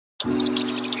So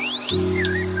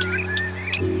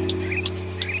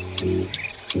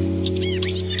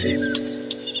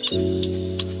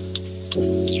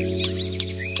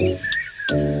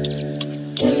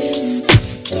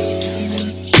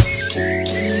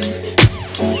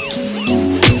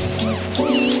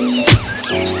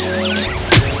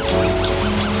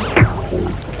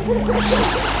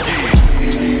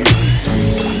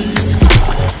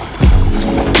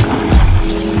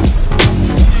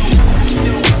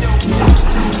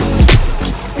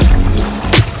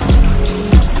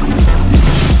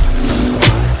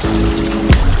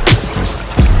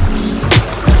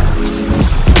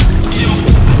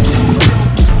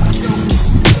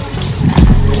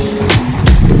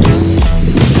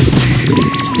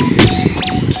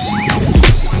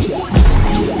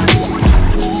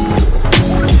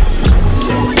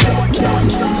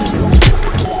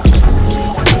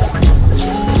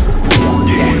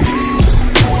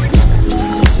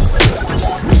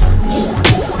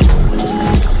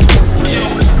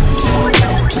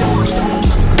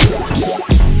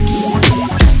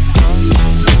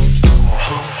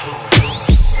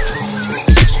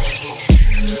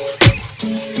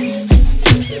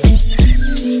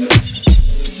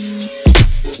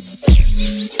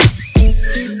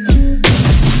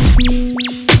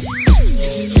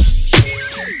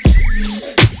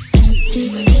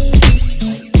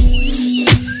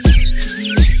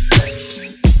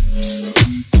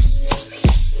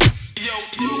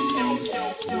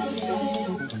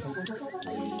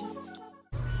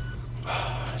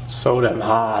damn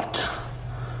hot.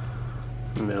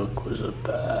 Milk was a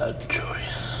bad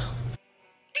choice.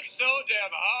 It's so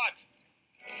damn hot.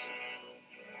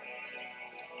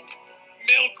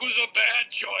 Milk was a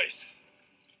bad choice.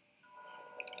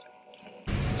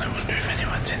 I wonder if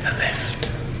anyone's in the lift.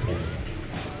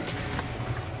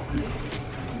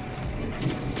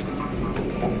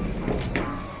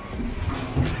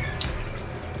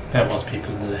 There was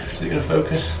people in the lift. Is it going to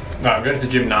focus? Right, I'm going to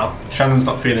the gym now. Shannon's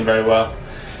not feeling very well.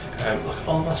 Look at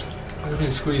all that. I've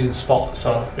been squeezing spots,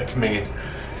 so a bit minging.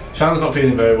 Shannon's not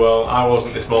feeling very well. I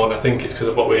wasn't this morning. I think it's because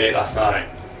of what we ate last night.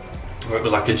 It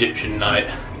was like Egyptian night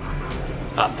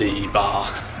at the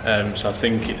bar, so I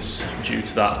think it's due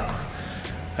to that.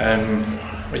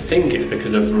 We think it's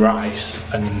because of rice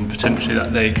and potentially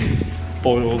that they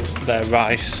boiled their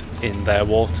rice in their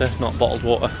water, not bottled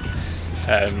water.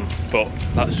 But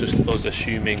that's just us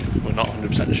assuming, we're not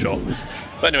 100% sure.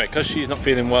 But anyway, because she's not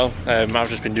feeling well, I've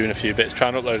just been doing a few bits,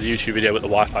 trying to upload a YouTube video, but the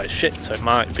Wi-Fi is shit, so it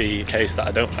might be a case that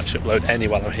I don't actually upload any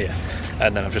while I'm here,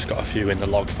 and then I've just got a few in the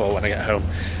log for when I get home.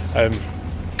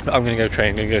 But I'm going to go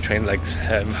train legs.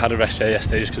 Had a rest day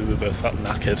yesterday just because we both felt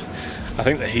knackered. I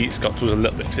think the heat's got to us a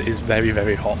little bit because it is very,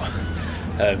 very hot.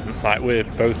 Like, we're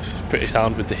both pretty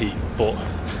sound with the heat, but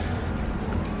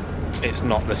it's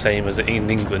not the same as in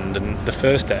England. And the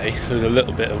first day there was a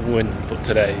little bit of wind, but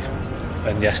today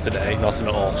and yesterday nothing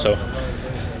at all. So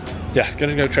yeah,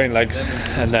 gonna go train legs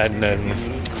and then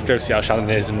go see how Shannon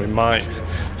is, and we might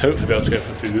hopefully be able to go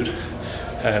for food.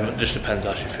 It just depends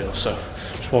how she feels. So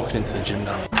just walking into the gym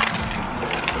now.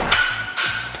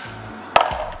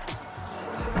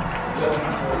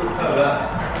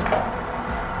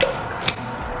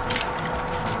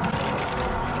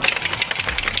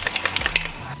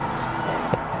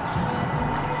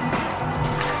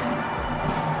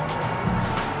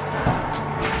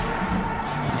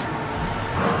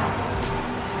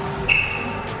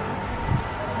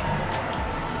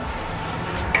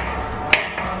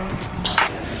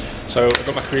 So I've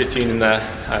got my creatine in there,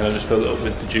 and I just fill it up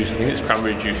with the juice. I think it's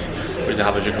cranberry juice, which I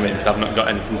have as you come in, because I've not got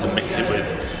anything to mix it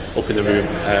with up in the room.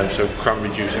 So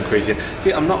cranberry juice and creatine. I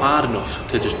think I'm not hard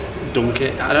enough to just dunk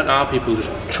it. I don't know how people just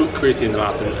chuck creatine in the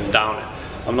mouth and down it.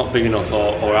 I'm not big enough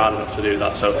or hard enough to do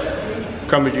that. So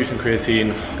cranberry juice and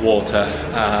creatine, water,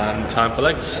 and time for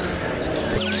legs.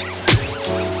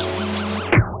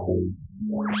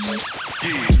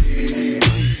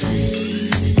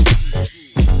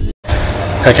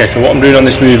 Okay, so what I'm doing on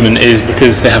this movement is,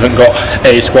 because they haven't got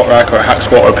a squat rack or a hack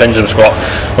squat or a pendulum squat,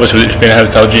 obviously with it just being a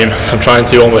hotel gym, I'm trying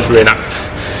to almost reenact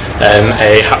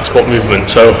a hack squat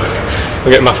movement. So I'm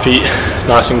getting my feet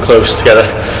nice and close together,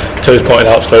 toes pointed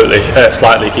out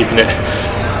slightly, keeping it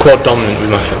quad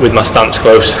dominant with my stance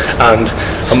close, and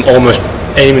I'm almost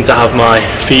aiming to have my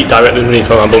feet directly underneath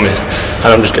where my bum is, and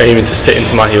I'm just aiming to sit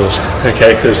into my heels.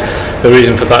 Okay, because the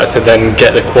reason for that is to then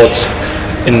get the quads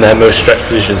in their most stretched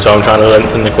position. So I'm trying to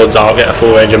lengthen the quads out, get a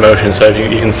full range of motion. So if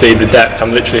you can see the depth, I'm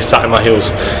literally sat in my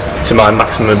heels to my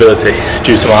maximum ability.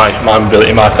 Due to my mobility,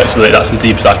 my flexibility, that's as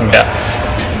deep as I can get.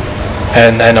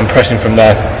 And then I'm pressing from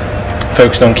there,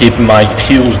 focusing on keeping my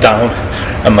heels down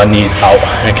and my knees out.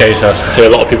 Okay, so I hear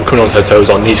a lot of people coming onto their toes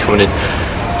or knees coming in.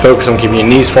 Focus on keeping your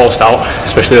knees forced out,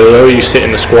 especially the lower you sit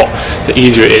in the squat, the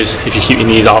easier it is if you keep your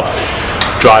knees out.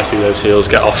 Drive through those heels,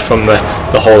 get off from the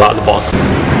hole out the bottom.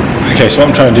 Okay, so what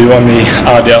I'm trying to do on the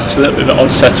RDL, it's a little bit of an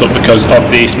odd setup because of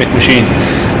the Smith machine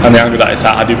and the angle that it's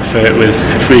at. I do prefer it with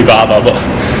a free barbell, but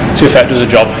to be fair, it does a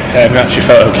job. It actually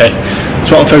felt okay.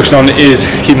 So what I'm focusing on is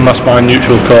keeping my spine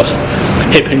neutral, of course.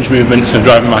 Hip hinge movement, so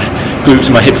driving my glutes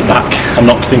and my hips back. I'm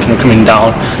not thinking of coming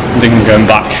down, I'm thinking of going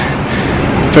back.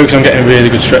 Focus on getting a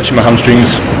really good stretch in my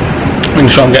hamstrings,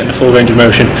 making sure I'm getting the full range of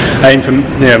motion. I aim for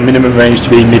minimum range to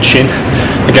be mid-shin.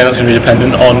 Again, that's going to be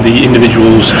dependent on the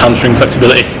individual's hamstring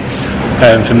flexibility.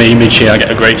 For me, mid-shin I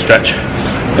get a great stretch.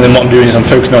 And then what I'm doing is I'm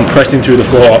focusing on pressing through the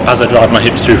floor as I drive my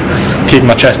hips through, keeping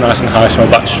my chest nice and high so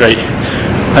my back's straight,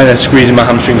 and then squeezing my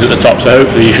hamstrings at the top. So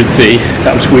hopefully you should see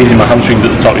that I'm squeezing my hamstrings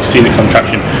at the top. You can see the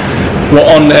contraction. What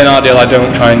on an RDL I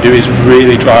don't try and do is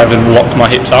really drive and lock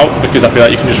my hips out, because I feel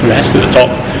like you can just rest at the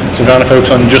top. So I'm trying to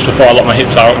focus on just before I lock my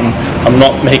hips out, and I'm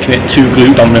not making it too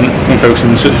glute dominant. I'm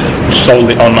focusing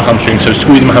solely on my hamstrings. So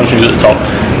squeezing my hamstrings at the top,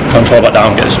 control that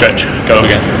down, get a stretch, go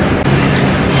again.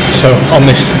 So on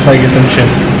this leg extension,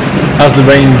 as the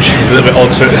range is a little bit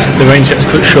odd, so the range gets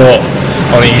cut short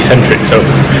on the eccentric, so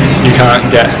you can't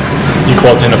get your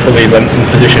quads in a fully lengthened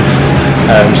position.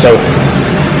 So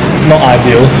not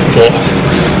ideal, but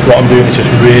what I'm doing is just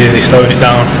really slowing it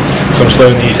down. So I'm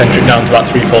slowing the eccentric down to about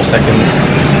 3-4 seconds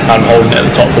and holding it at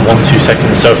the top for 1-2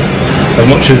 seconds. So as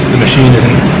much as the machine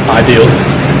isn't ideal,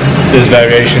 there's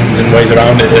variations and ways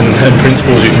around it and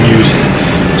principles you can use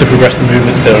to progress the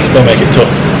movement still make it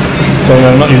tough. So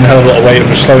I'm not using a hell of a lot of weight, I'm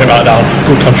just slowing it right down.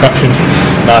 Good contraction,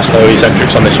 nice slow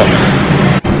eccentrics on this one.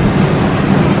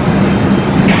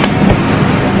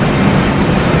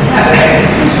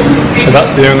 So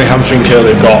that's the only hamstring curl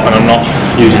they've got, and I'm not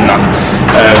using that.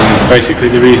 Basically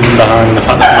the reason behind the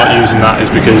fact that I'm not using that is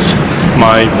because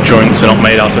my joints are not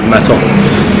made out of metal.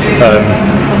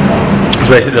 So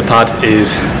basically the pad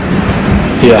is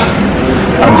here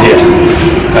and here,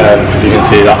 if you can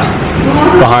see that,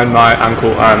 behind my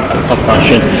ankle and at the top of my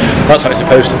shin. That's how it's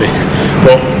supposed to be.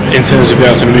 But in terms of being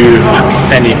able to move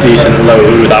any decent load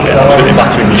without it absolutely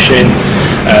battering your shin,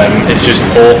 it's just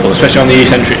awful, especially on the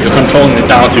eccentric. You're controlling it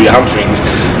down through your hamstrings,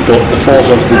 but the force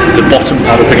of the bottom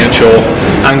pad up against your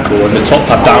ankle and the top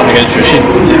pad down against your shin,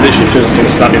 it literally feels like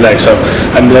it's snap your leg. So,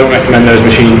 and they don't recommend those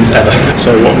machines ever.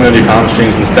 So what I'm going to do for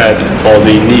hamstrings instead, for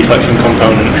the knee flexion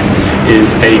component, is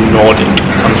a Nordic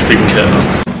hamstring curl.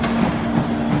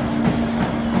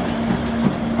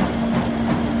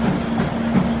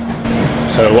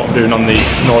 So what I'm doing on the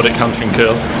Nordic hamstring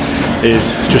curl is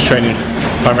just training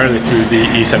primarily through the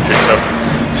eccentric. So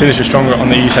as soon as you're stronger on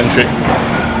the eccentric,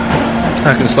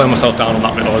 I can slow myself down on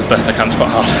that bit, or as best I can. It's quite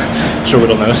hard,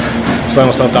 struggled on those. Slow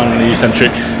myself down on the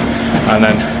eccentric and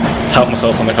then help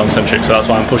myself on the concentric. So that's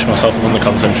why I'm pushing myself on the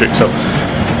concentric. So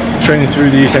training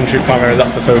through the eccentric primarily,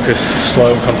 that's the focus.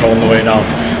 Slow and control on the way down.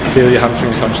 Feel your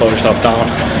hamstrings, come slow yourself down.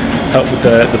 Help with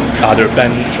either a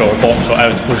bench or a box or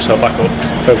whatever to push yourself back up.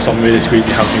 Focus on really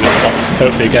squeezing your hamstrings at the top.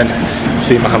 Hopefully again,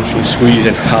 see my hamstrings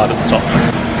squeezing hard at the top.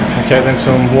 Okay, then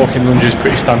some walking lunges,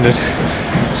 pretty standard.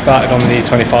 Started on the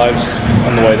 25s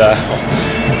on the way there,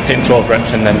 hitting 12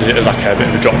 reps, and then did it as like a bit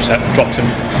of a drop set, dropped and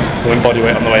went body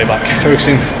weight on the way back.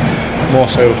 Focusing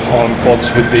more so on quads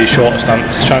with the shorter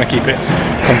stance, trying to keep it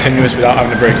continuous without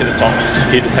having a break at the top, to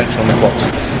keep the tension on the quads.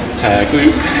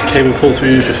 Glute cable pull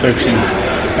throughs, just focusing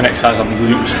an exercise on the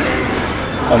glutes,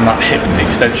 on that hip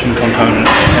extension component.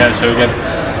 So again,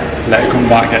 let it come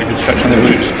back, get a good stretch on the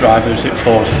glutes, drive those hips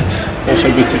forward.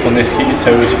 Also a good tip on this, keep your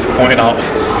toes pointed out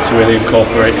to really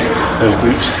incorporate those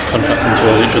glutes contracting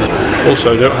towards each other.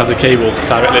 Also don't have the cable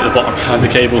directly at the bottom, have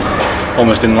the cable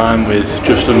almost in line with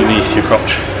just underneath your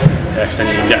crotch. Because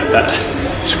then you can get a better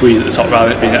squeeze at the top.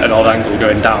 Rather than it being at an odd angle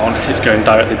going down, it's going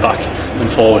directly back and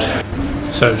forward.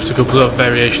 So just a couple of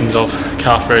variations of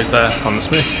calf raise there on the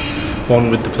Smith.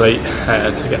 One with the plate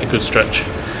to get a good stretch,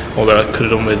 although I could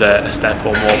have done with a step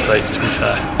or more plates, to be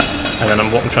fair. And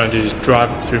then what I'm trying to do is drive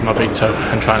up through my big toe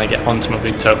and trying to get onto my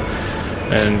big toe.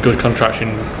 And good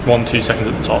contraction, 1-2 seconds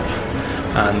at the top,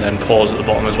 and then pause at the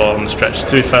bottom as well on the stretch.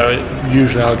 To be fair,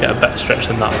 usually I'll get a better stretch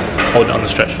than that, hold it on the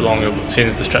stretch for longer, but seeing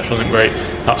as the stretch wasn't great,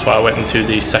 that's why I went into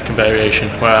the second variation,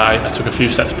 where I took a few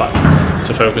steps back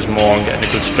to focus more on getting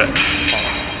a good stretch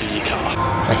on the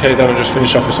calf. Okay, then I'll just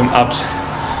finish off with some abs.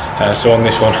 So on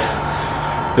this one,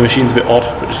 the machine's a bit odd,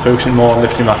 but just focusing more on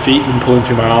lifting my feet and pulling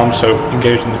through my arms, so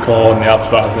engaging the core and the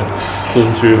abs rather than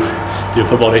pulling through the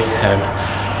upper body.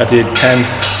 I did 10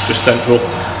 just central,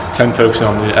 10 10 focusing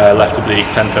on the left oblique,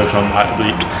 10 focusing on the right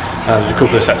oblique, and a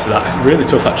couple of sets of that. Really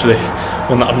tough actually,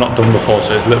 one that I've not done before,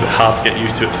 so it's a little bit hard to get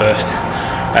used to at first.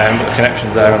 But the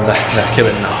connection's there and they're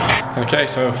killing now. Okay,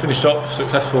 so finished up,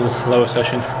 successful lower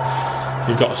session.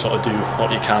 You've got to sort of do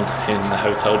what you can in the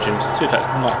hotel gyms. To be fair,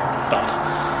 it's not bad.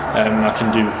 I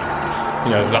can do,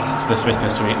 you know, that's the Smith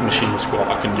machine squat.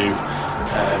 I can do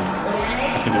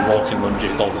walking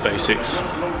lunges, all the basics.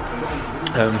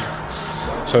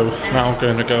 So now I'm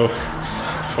going to go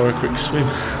for a quick swim.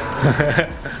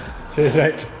 Cheers,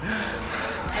 mate.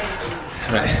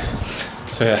 Right.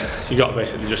 So yeah, you got to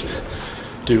basically just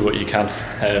do what you can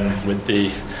with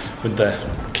the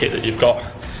kit that you've got.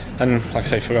 And like I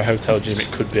say, for a hotel gym it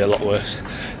could be a lot worse.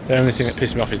 The only thing that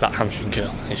pisses me off is that hamstring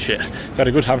curl. It's shit. If you had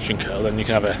a good hamstring curl, then you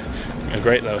can have a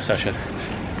great lower session.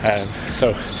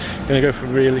 So I'm going to go for a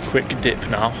really quick dip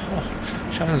now.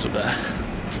 Oh, Shannon's up there.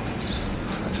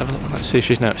 Let's have a look. Let's see if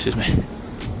she notices me.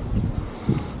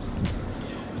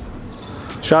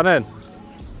 Shannon!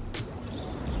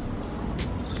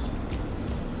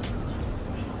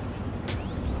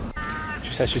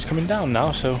 She says she's coming down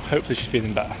now, so hopefully she's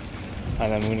feeling better.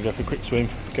 And then we're going to go for a quick swim,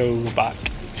 go back,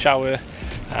 shower,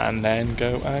 and then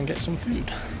go and get some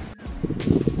food.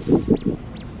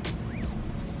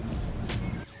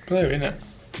 Blue, innit?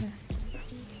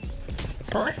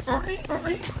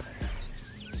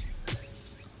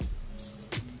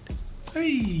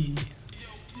 Hey!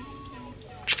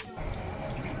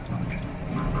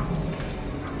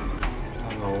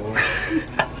 Hello.